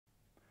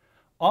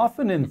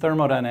Often in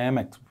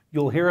thermodynamics,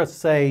 you'll hear us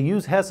say,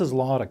 use Hess's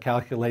law to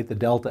calculate the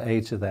delta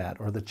H of that,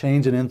 or the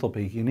change in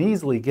enthalpy. You can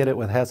easily get it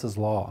with Hess's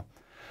law.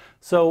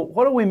 So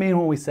what do we mean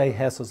when we say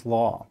Hess's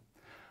law?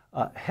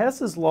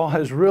 Hess's law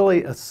is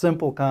really a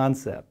simple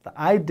concept. The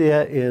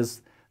idea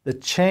is the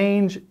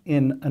change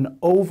in an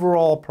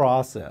overall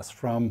process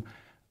from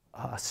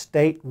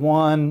state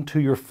one to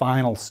your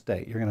final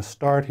state. You're going to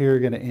start here, you're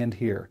going to end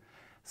here.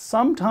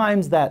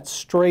 Sometimes that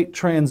straight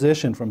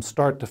transition from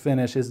start to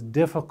finish is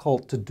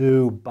difficult to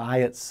do by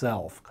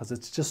itself because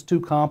it's just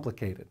too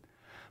complicated.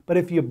 But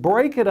if you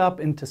break it up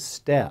into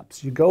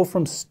steps, you go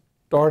from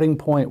starting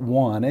point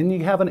 1 and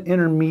you have an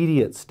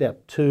intermediate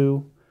step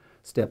 2,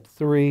 step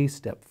 3,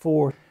 step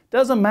 4.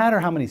 Doesn't matter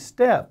how many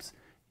steps,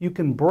 you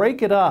can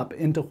break it up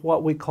into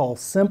what we call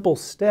simple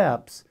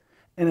steps,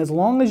 and as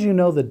long as you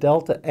know the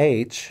delta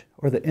H,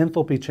 or the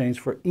enthalpy change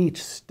for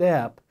each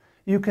step,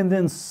 you can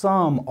then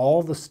sum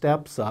all the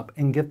steps up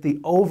and get the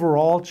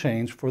overall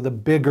change for the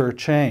bigger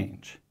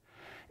change.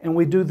 And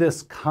we do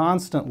this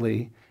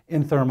constantly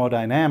in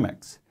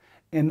thermodynamics.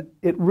 And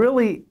it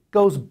really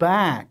goes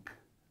back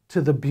to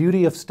the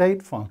beauty of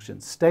state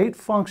functions. State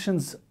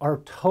functions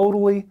are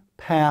totally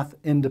path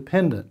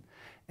independent.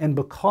 And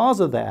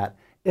because of that,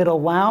 it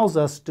allows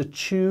us to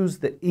choose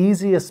the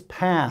easiest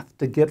path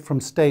to get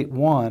from state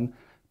 1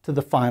 to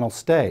the final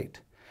state.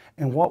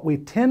 And what we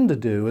tend to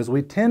do is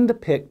we tend to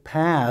pick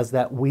paths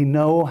that we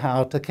know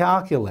how to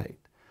calculate.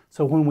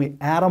 So when we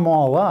add them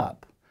all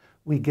up,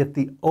 we get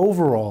the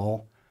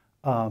overall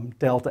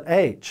delta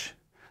H.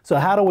 So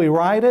how do we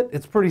write it?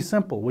 It's pretty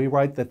simple. We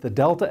write that the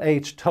delta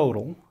H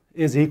total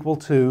is equal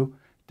to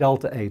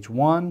delta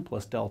H1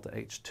 plus delta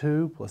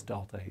H2 plus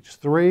delta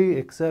H3,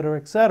 etc.,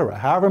 etc.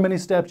 However many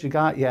steps you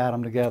got, you add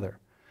them together.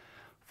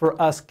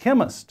 For us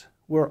chemists,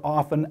 we're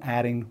often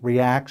adding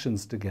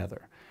reactions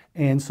together.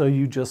 And so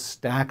you just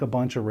stack a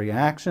bunch of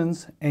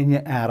reactions and you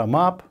add them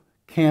up,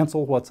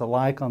 cancel what's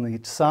alike on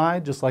each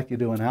side, just like you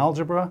do in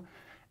algebra,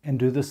 and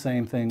do the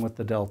same thing with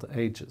the delta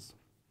H's.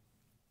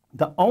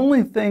 The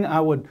only thing I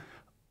would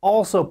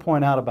also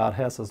point out about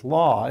Hess's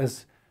law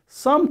is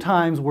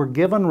sometimes we're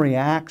given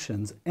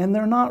reactions and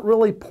they're not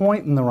really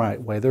pointing the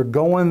right way. They're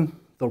going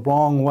the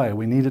wrong way.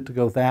 We need it to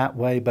go that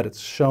way, but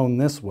it's shown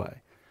this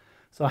way.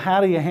 So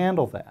how do you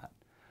handle that?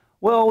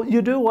 Well,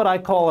 you do what I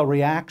call a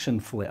reaction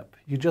flip.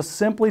 You just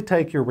simply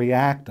take your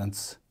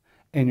reactants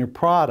and your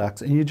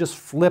products and you just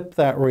flip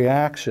that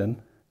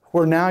reaction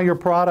where now your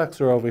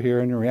products are over here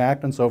and your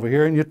reactants over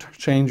here and you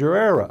change your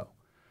arrow.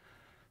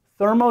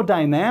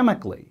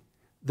 Thermodynamically,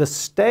 the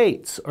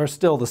states are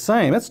still the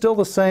same. It's still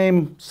the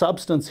same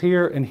substance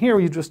here and here,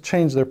 you just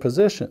change their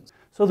positions.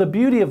 So the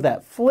beauty of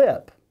that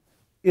flip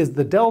is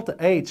the delta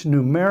H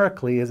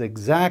numerically is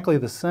exactly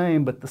the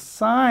same, but the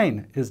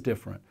sign is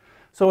different.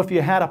 So if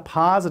you had a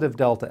positive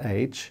delta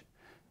H,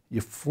 you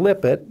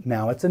flip it,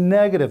 now it's a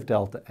negative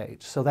delta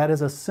H. So that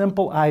is a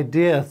simple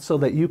idea so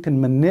that you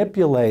can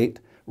manipulate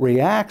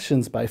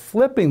reactions by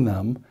flipping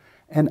them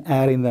and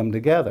adding them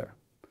together.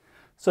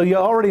 So you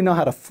already know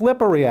how to flip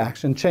a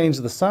reaction, change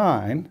the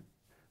sign.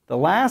 The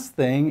last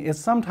thing is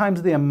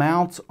sometimes the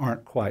amounts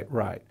aren't quite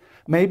right.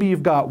 Maybe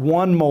you've got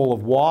 1 mole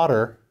of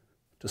water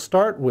to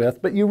start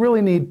with, but you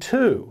really need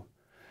 2.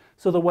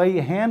 So the way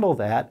you handle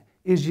that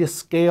is you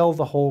scale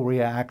the whole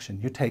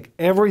reaction. You take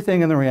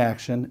everything in the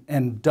reaction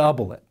and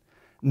double it.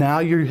 Now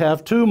you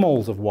have 2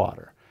 moles of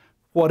water.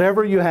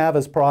 Whatever you have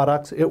as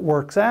products, it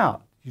works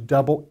out. You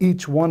double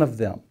each one of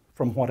them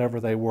from whatever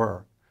they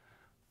were.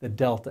 The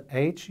delta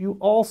H you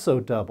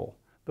also double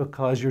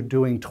because you're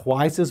doing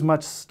twice as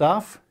much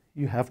stuff,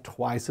 you have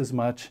twice as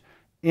much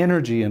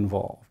energy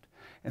involved.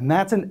 And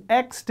that's an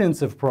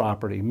extensive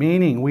property,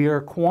 meaning we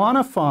are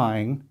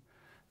quantifying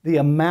the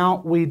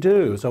amount we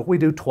do. So if we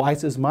do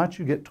twice as much,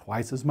 you get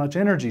twice as much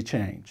energy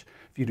change.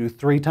 If you do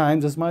 3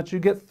 times as much, you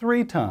get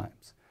 3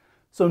 times.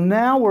 So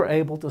now we're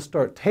able to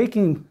start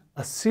taking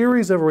a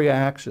series of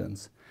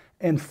reactions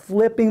and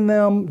flipping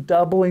them,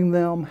 doubling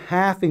them,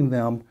 halving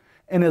them,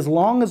 and as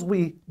long as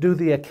we do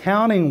the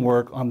accounting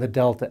work on the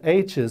delta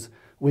H's,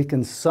 we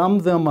can sum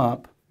them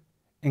up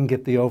and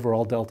get the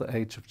overall delta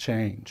H of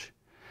change.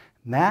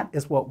 And that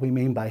is what we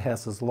mean by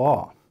Hess's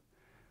law.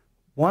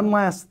 One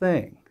last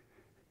thing.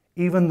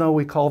 Even though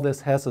we call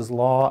this Hess's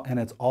law and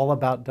it's all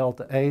about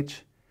delta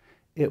H,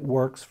 it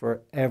works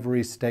for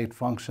every state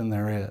function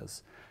there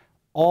is.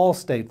 All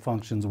state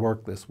functions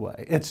work this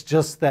way. It's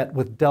just that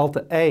with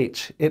delta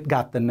H, it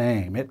got the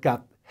name. It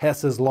got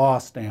Hess's law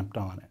stamped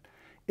on it.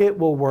 It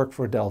will work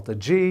for delta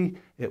G,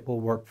 it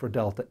will work for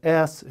delta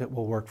S, it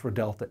will work for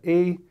delta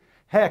E.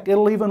 Heck,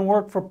 it'll even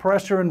work for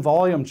pressure and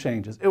volume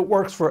changes. It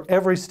works for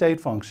every state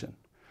function.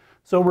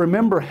 So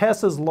remember,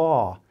 Hess's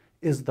law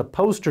is the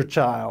poster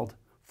child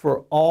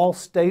for all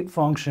state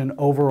function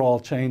overall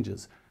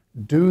changes.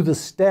 Do the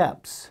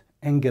steps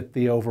and get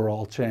the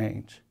overall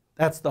change.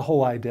 That's the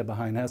whole idea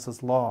behind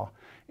Hess's law,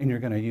 and you're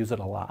going to use it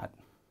a lot.